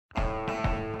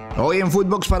Hoy en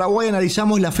Footbox Paraguay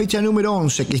analizamos la fecha número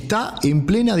 11 que está en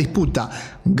plena disputa.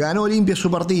 Ganó Olimpia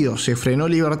su partido, se frenó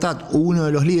Libertad, uno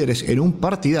de los líderes, en un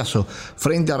partidazo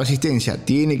frente a Resistencia.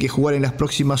 Tiene que jugar en las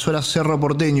próximas horas Cerro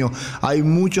Porteño. Hay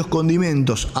muchos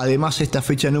condimentos. Además, esta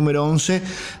fecha número 11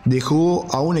 dejó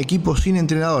a un equipo sin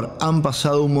entrenador. Han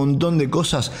pasado un montón de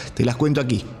cosas. Te las cuento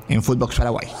aquí en Footbox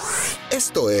Paraguay.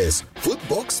 Esto es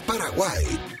Footbox Paraguay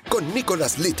con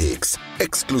Nicolás Litix,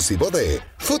 exclusivo de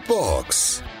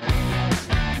Footbox.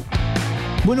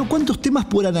 Bueno, ¿cuántos temas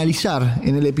por analizar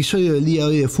en el episodio del día de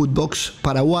hoy de Footbox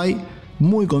Paraguay?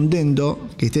 Muy contento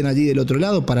que estén allí del otro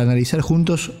lado para analizar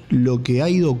juntos lo que ha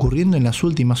ido ocurriendo en las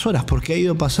últimas horas, porque ha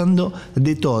ido pasando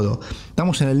de todo.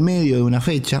 Estamos en el medio de una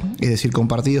fecha, es decir, con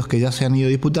partidos que ya se han ido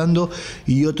disputando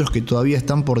y otros que todavía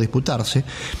están por disputarse,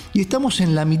 y estamos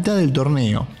en la mitad del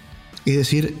torneo. Es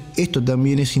decir, esto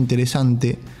también es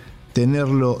interesante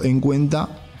tenerlo en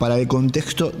cuenta para el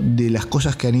contexto de las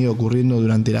cosas que han ido ocurriendo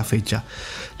durante la fecha.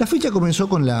 La fecha comenzó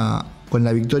con la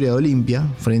victoria de Olimpia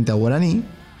frente a Guaraní.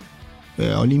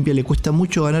 A Olimpia le cuesta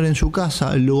mucho ganar en su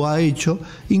casa, lo ha hecho,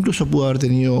 incluso pudo haber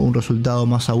tenido un resultado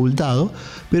más abultado,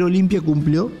 pero Olimpia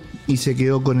cumplió y se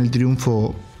quedó con el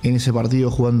triunfo en ese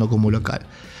partido jugando como local.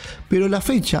 Pero la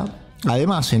fecha,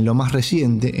 además, en lo más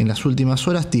reciente, en las últimas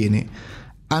horas, tiene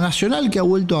a Nacional, que ha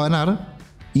vuelto a ganar,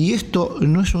 y esto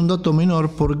no es un dato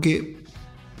menor porque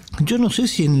yo no sé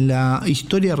si en la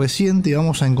historia reciente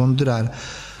vamos a encontrar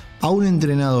a un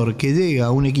entrenador que llega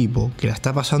a un equipo que la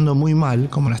está pasando muy mal,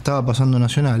 como la estaba pasando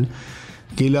Nacional,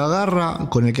 que lo agarra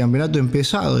con el campeonato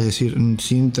empezado, es decir,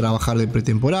 sin trabajar de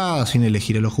pretemporada, sin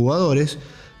elegir a los jugadores,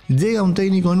 llega un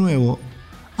técnico nuevo,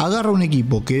 agarra un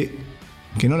equipo que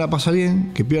no la pasa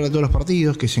bien, que pierde todos los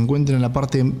partidos, que se encuentra en la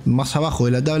parte más abajo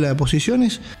de la tabla de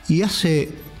posiciones y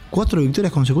hace 4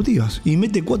 victorias consecutivas y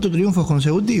mete 4 triunfos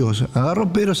consecutivos.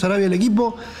 Agarró Pedro Sarabia al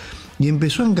equipo y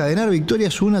empezó a encadenar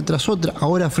victorias una tras otra,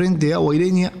 ahora frente a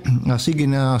Guaireña. Así que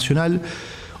Nacional,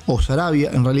 o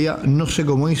Sarabia, en realidad no sé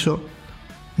cómo hizo,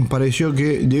 me pareció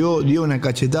que dio una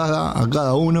cachetada a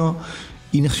cada uno,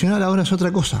 y Nacional ahora es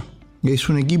otra cosa. Es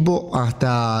un equipo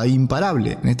hasta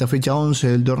imparable en esta fecha 11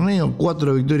 del torneo,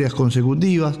 4 victorias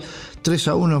consecutivas,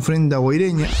 3-1 frente a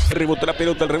Guaireña. Rebota la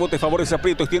pelota, el rebote favorece a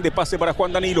Prieto, extiende pase para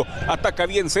Juan Danilo, ataca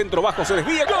bien, centro bajo, se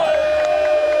desvía, ¡gol!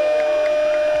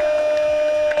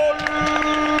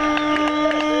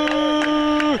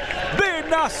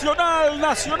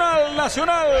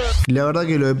 Nacional. La verdad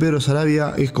que lo de Pedro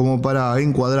Sarabia es como para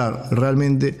encuadrar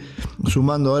realmente,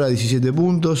 sumando ahora 17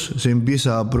 puntos, se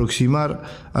empieza a aproximar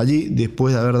allí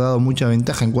después de haber dado mucha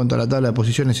ventaja en cuanto a la tabla de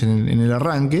posiciones en el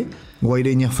arranque.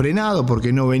 Guaireña frenado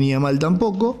porque no venía mal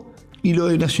tampoco, y lo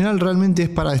de Nacional realmente es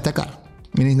para destacar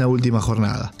en esta última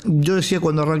jornada. Yo decía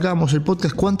cuando arrancábamos el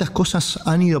podcast cuántas cosas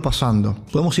han ido pasando.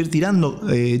 Podemos ir tirando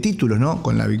títulos, ¿no?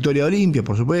 Con la victoria de Olimpia,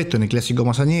 por supuesto, en el clásico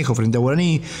más añejo frente a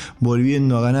Guaraní,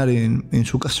 volviendo a ganar en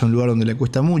su casa, un lugar donde le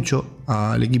cuesta mucho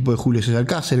al equipo de Julio César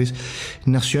Cáceres.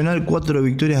 Nacional, 4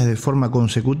 victorias de forma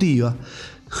consecutiva.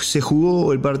 Se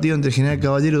jugó el partido entre General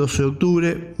Caballero 12 de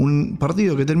octubre, un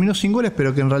partido que terminó sin goles,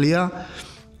 pero que en realidad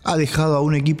ha dejado a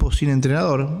un equipo sin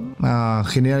entrenador, a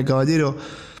General Caballero,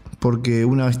 porque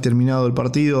una vez terminado el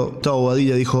partido, Gustavo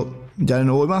Badilla dijo: ya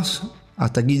no voy más,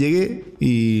 hasta aquí llegué,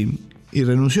 y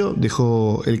renunció,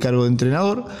 dejó el cargo de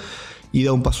entrenador y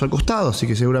da un paso al costado, así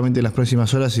que seguramente en las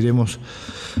próximas horas iremos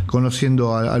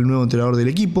conociendo al nuevo entrenador del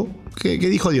equipo, que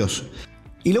dijo adiós.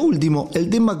 Y lo último,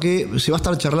 el tema que se va a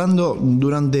estar charlando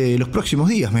durante los próximos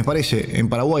días, me parece, en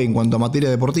Paraguay en cuanto a materia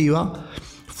deportiva,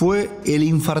 fue el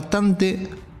infartante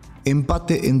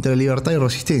empate entre Libertad y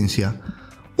Resistencia.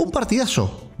 Un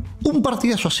partidazo.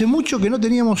 Hace mucho que no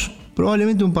teníamos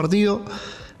probablemente un partido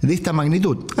de esta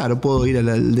magnitud. Claro, puedo ir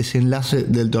al desenlace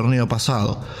del torneo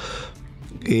pasado,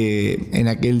 en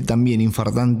aquel también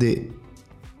infartante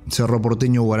Cerro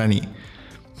Porteño Guaraní.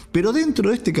 Pero dentro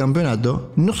de este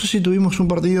campeonato, no sé si tuvimos un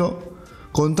partido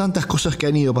con tantas cosas que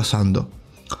han ido pasando.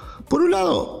 Por un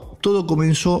lado, todo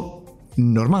comenzó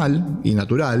normal y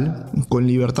natural, con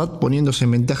Libertad poniéndose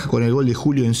en ventaja con el gol de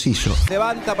Julio Enciso.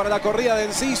 Levanta para la corrida de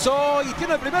Enciso y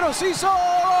tiene el primero Enciso.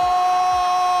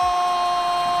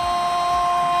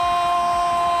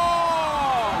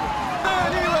 De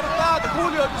Libertad,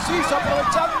 Julio Enciso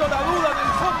aprovechando la duda en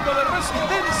el fondo de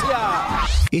Resistencia.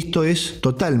 Esto es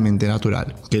totalmente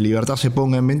natural, que Libertad se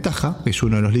ponga en ventaja, es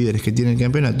uno de los líderes que tiene el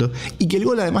campeonato, y que el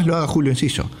gol además lo haga Julio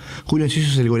Enciso. Julio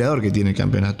Enciso es el goleador que tiene el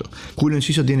campeonato. Julio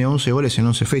Enciso tiene 11 goles en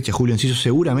 11 fechas. Julio Enciso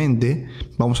seguramente,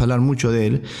 vamos a hablar mucho de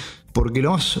él, porque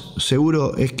lo más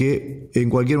seguro es que en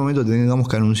cualquier momento tengamos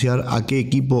que anunciar a qué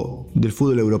equipo del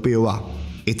fútbol europeo va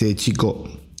este chico,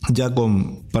 ya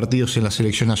con partidos en la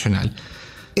selección nacional.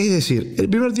 Es decir, el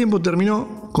primer tiempo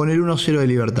terminó con el 1-0 de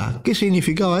Libertad. ¿Qué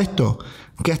significaba esto?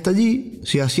 Que hasta allí,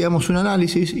 si hacíamos un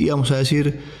análisis, íbamos a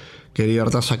decir que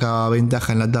Libertad sacaba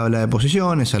ventaja en la tabla de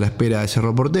posiciones a la espera de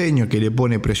Cerro Porteño, que le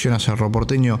pone presión a Cerro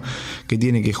Porteño, que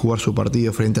tiene que jugar su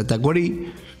partido frente a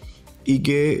Tacuarí y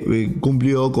que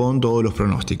cumplió con todos los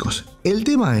pronósticos. El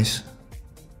tema es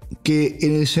que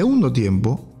en el segundo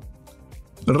tiempo,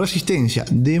 Resistencia,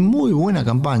 de muy buena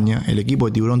campaña, el equipo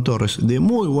de Tiburón Torres, de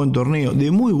muy buen torneo, de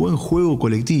muy buen juego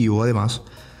colectivo además,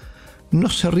 no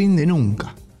se rinde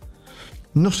nunca.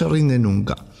 No se rinde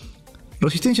nunca.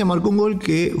 Resistencia marcó un gol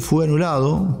que fue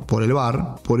anulado por el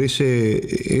VAR, por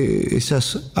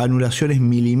esas anulaciones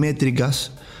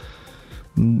milimétricas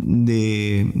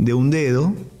de un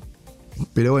dedo.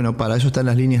 Pero bueno, para eso están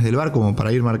las líneas del VAR, como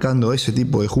para ir marcando ese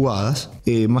tipo de jugadas.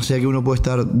 Más allá que uno puede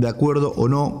estar de acuerdo o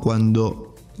no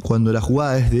cuando la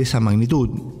jugada es de esa magnitud,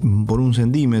 por 1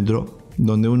 centímetro,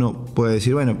 donde uno puede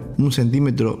decir, bueno, 1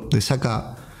 centímetro te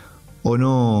saca o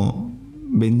no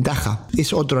ventaja.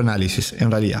 Es otro análisis,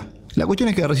 en realidad. La cuestión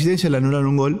es que a Resistencia le anularon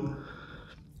un gol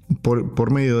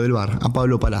por medio del VAR a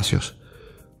Pablo Palacios.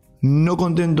 No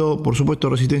contento, por supuesto,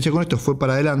 Resistencia con esto, fue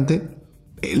para adelante.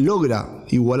 Logra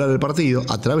igualar el partido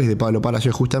a través de Pablo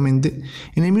Palacios justamente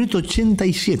en el minuto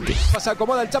 87. Se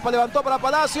acomoda el Chapa, levantó para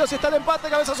Palacios, está el empate,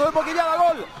 cabezazo de Poquillada,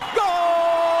 gol. ¡Gol!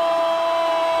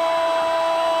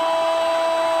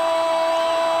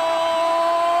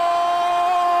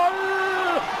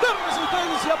 De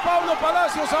Resistencia, Pablo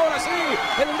Palacios, ahora sí,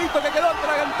 el grito que quedó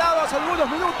atragantado hace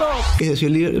algunos minutos. Es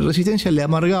decir, Resistencia le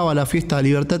amargaba la fiesta a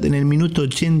Libertad en el minuto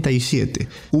 87,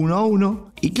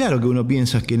 1-1. Y claro que uno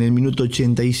piensa que en el minuto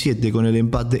 87 con el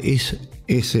empate es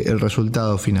ese el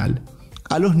resultado final.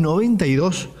 A los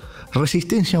 92,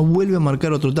 Resistencia vuelve a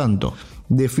marcar otro tanto.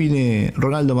 Define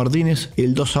Ronaldo Martínez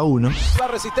el 2-1. La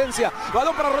Resistencia,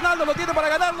 balón para Ronaldo, lo tiene para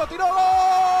ganar, lo tiró, ¡gol!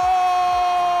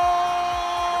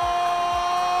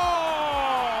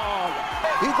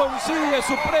 Y consigue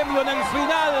su premio en el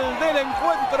final del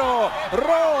encuentro,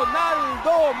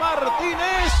 Ronaldo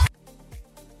Martínez.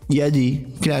 Y allí,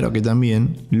 claro que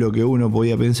también lo que uno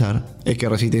podía pensar es que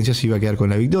Resistencia se iba a quedar con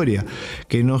la victoria,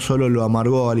 que no solo lo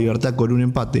amargó a Libertad con un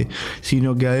empate,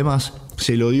 sino que además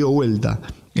se lo dio vuelta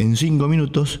en 5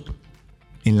 minutos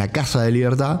en la casa de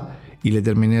Libertad y le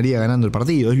terminaría ganando el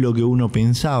partido. Es lo que uno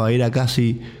pensaba, era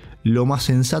casi lo más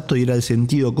sensato y era el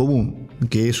sentido común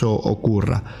que eso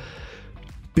ocurra.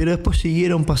 Pero después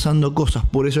siguieron pasando cosas,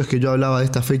 por eso es que yo hablaba de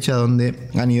esta fecha donde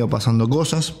han ido pasando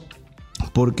cosas,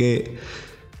 porque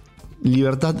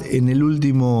Libertad en el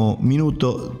último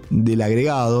minuto del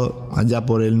agregado, allá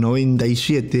por el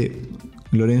 97,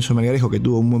 Lorenzo Melgarejo, que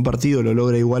tuvo un buen partido, lo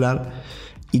logra igualar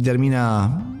y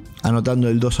termina anotando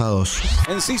el 2-2.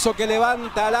 Enciso que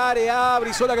levanta al área,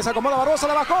 Brizuela que se acomoda, Barbosa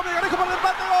la bajó, Melgarejo para el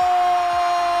empate, ¡gol!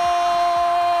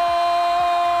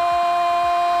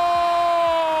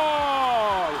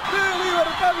 De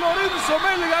Libertad, Lorenzo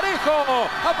Melgarejo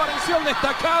apareció el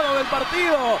destacado del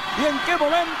partido. ¿Y en qué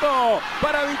momento?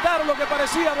 Para evitar lo que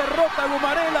parecía derrota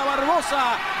Gumarela,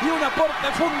 Barbosa y un aporte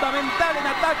fundamental en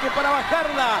ataque para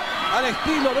bajarla al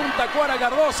estilo de un Tacuara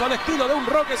Cardoso, al estilo de un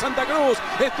Roque Santa Cruz.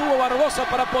 Estuvo Barbosa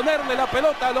para ponerle la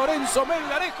pelota a Lorenzo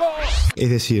Melgarejo. Es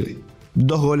decir,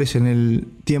 2 goles en el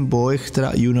tiempo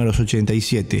extra y uno a los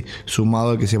 87,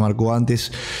 sumado al que se marcó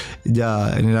antes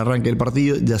ya en el arranque del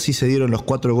partido, y así se dieron los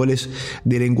 4 goles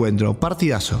del encuentro.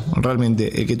 Partidazo,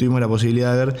 realmente, el que tuvimos la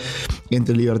posibilidad de ver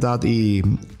entre Libertad y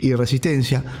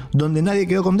Resistencia, donde nadie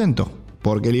quedó contento,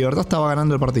 porque Libertad estaba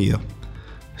ganando el partido.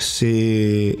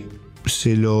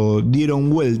 Se lo dieron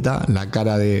vuelta, la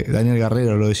cara de Daniel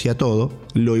Guerrero lo decía todo,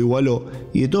 lo igualó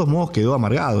y de todos modos quedó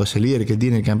amargado. Es el líder que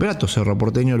tiene el campeonato. Cerro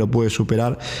Porteño lo puede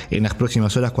superar en las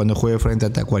próximas horas cuando juegue frente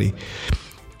a Tacuarí.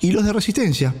 Y los de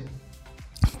Resistencia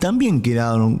también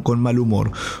quedaron con mal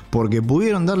humor, porque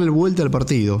pudieron darle vuelta al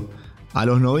partido a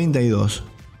los 92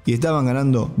 y estaban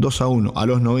ganando 2-1 a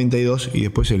los 92 y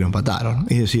después se lo empataron.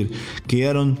 Es decir,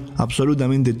 quedaron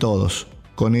absolutamente todos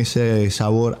con ese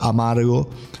sabor amargo.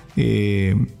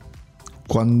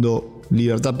 Cuando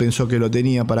Libertad pensó que lo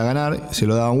tenía para ganar, se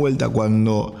lo daban vuelta.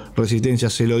 Cuando Resistencia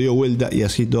se lo dio vuelta y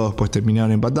así todos pues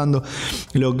terminaron empatando.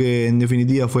 Lo que en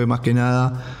definitiva fue más que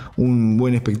nada un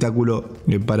buen espectáculo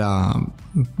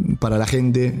para la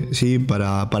gente, ¿sí?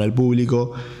 para el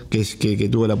público que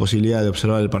tuvo la posibilidad de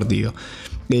observar el partido.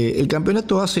 El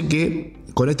campeonato hace que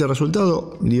con este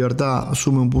resultado Libertad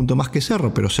sume un punto más que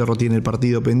Cerro, pero Cerro tiene el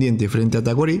partido pendiente frente a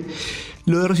Tacuarí.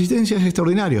 Lo de Resistencia es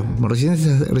extraordinario.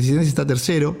 Resistencia está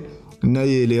tercero,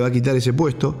 nadie le va a quitar ese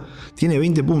puesto. Tiene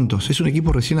 20 puntos, es un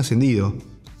equipo recién ascendido.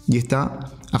 y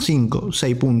está a 5,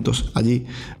 6 puntos allí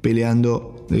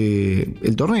peleando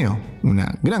el torneo.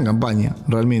 Una gran campaña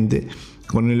realmente,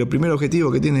 con el primer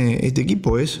objetivo que tiene este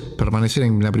equipo es permanecer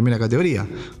en la primera categoría.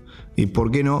 Y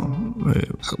por qué no,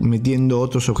 metiendo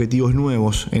otros objetivos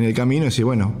nuevos en el camino, y decir,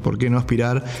 bueno, ¿por qué no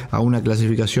aspirar a una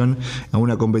clasificación, a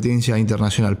una competencia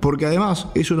internacional? Porque además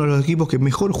es uno de los equipos que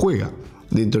mejor juega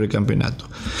dentro del campeonato.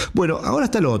 Bueno, ahora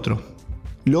está lo otro.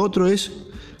 Lo otro es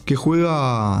que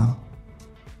juega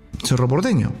Cerro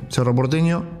Porteño. Cerro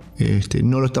Porteño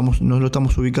no lo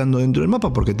estamos ubicando dentro del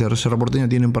mapa porque Cerro Porteño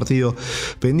tiene un partido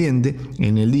pendiente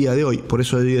en el día de hoy. Por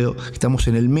eso estamos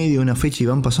en el medio de una fecha y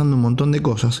van pasando un montón de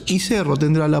cosas. Y Cerro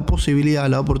tendrá la posibilidad,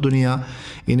 la oportunidad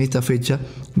en esta fecha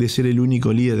de ser el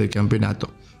único líder del campeonato.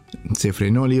 Se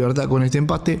frenó Libertad con este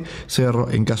empate. Cerro,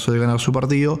 en caso de ganar su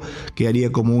partido,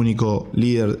 quedaría como único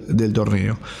líder del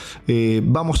torneo.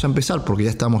 Vamos a empezar, porque ya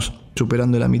estamos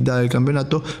superando la mitad del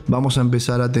campeonato, vamos a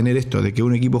empezar a tener esto de que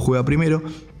un equipo juega primero,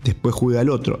 después juega el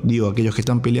otro, aquellos que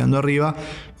están peleando arriba,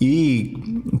 y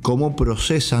cómo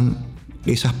procesan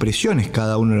esas presiones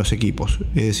cada uno de los equipos.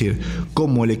 Es decir,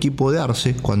 cómo el equipo de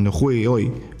Arce, cuando juegue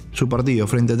hoy su partido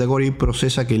frente a Tacuary,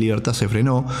 procesa que Libertad se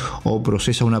frenó, o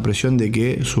procesa una presión de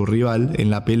que su rival en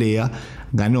la pelea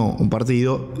ganó un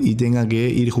partido y tenga que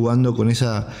ir jugando con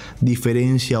esa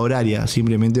diferencia horaria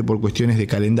simplemente por cuestiones de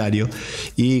calendario,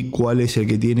 y cuál es el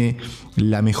que tiene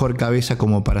la mejor cabeza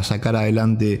como para sacar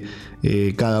adelante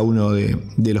cada uno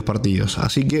de los partidos.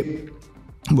 Así que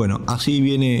bueno, así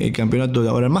viene el campeonato de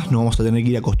ahora en más. Nos vamos a tener que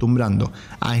ir acostumbrando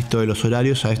a esto de los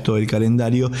horarios, a esto del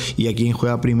calendario y a quién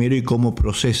juega primero y cómo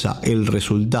procesa el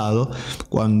resultado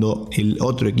cuando el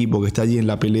otro equipo que está allí en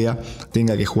la pelea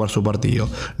tenga que jugar su partido.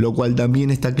 Lo cual también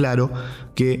está claro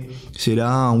que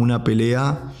será una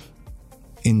pelea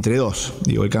entre dos.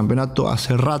 El campeonato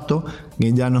hace rato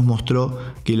que ya nos mostró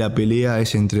que la pelea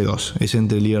es entre dos, es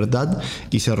entre Libertad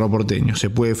y Cerro Porteño.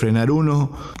 Se puede frenar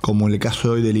uno, como en el caso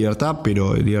de hoy de Libertad,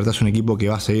 pero Libertad es un equipo que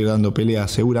va a seguir dando pelea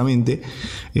seguramente,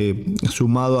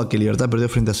 sumado a que Libertad perdió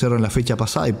frente a Cerro en la fecha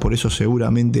pasada, y por eso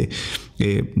seguramente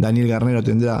Daniel Garnero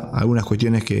tendrá algunas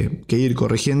cuestiones que ir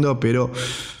corrigiendo, pero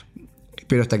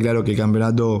está claro que el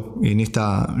campeonato en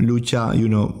esta lucha, y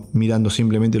uno mirando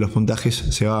simplemente los puntajes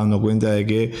se va dando cuenta de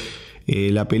que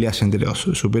la pelea es entre dos,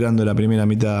 superando la primera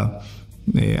mitad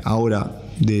ahora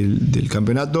del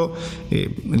campeonato.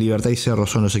 Libertad y Cerro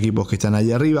son los equipos que están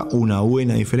allí arriba, una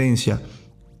buena diferencia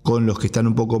con los que están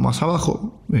un poco más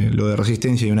abajo. Lo de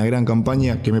Resistencia y una gran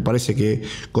campaña, que me parece que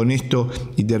con esto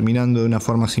y terminando de una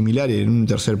forma similar en un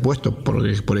tercer puesto,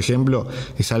 por ejemplo,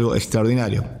 es algo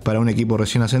extraordinario para un equipo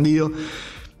recién ascendido.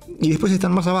 Y después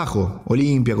están más abajo,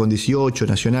 Olimpia con 18,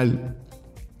 Nacional,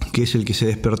 que es el que se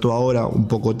despertó ahora un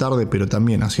poco tarde, pero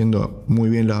también haciendo muy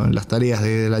bien las tareas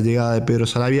desde la llegada de Pedro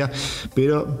Sarabia,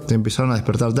 pero se empezaron a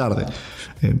despertar tarde.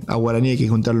 A Guaraní hay que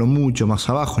juntarlo mucho más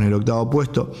abajo, en el octavo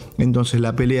puesto. Entonces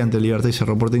la pelea entre Libertad y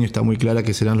Cerro Porteño está muy clara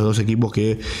que serán los dos equipos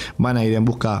que van a ir en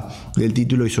busca del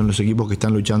título, y son los equipos que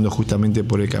están luchando justamente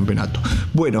por el campeonato.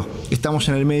 Bueno, estamos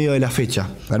en el medio de la fecha.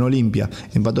 Ganó Olimpia,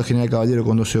 empató General Caballero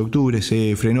con 12 de octubre,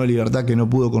 se frenó Libertad, que no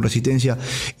pudo con Resistencia,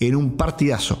 en un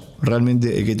partidazo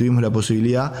realmente el que tuvimos la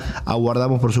posibilidad.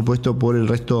 Aguardamos por supuesto por el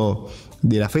resto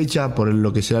de la fecha, por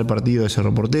lo que será el partido de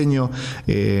Cerro Porteño.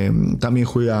 También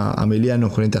juega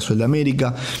Ameliano frente a Sol de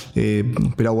América,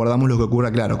 pero aguardamos lo que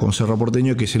ocurra, claro, con Cerro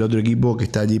Porteño, que es el otro equipo que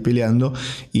está allí peleando,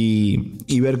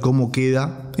 y ver cómo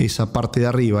queda esa parte de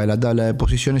arriba de la tabla de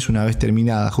posiciones una vez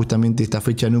terminada justamente esta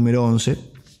fecha número 11,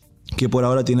 que por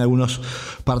ahora tiene algunos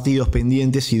partidos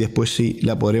pendientes, y después sí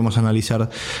la podremos analizar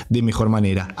de mejor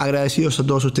manera. Agradecidos a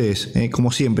todos ustedes, como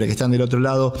siempre, que están del otro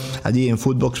lado, allí en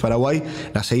Footbox Paraguay.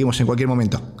 La seguimos en cualquier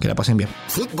momento. Que la pasen bien.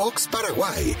 Footbox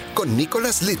Paraguay con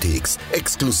Nicolás Litix,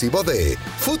 exclusivo de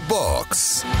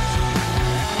Footbox.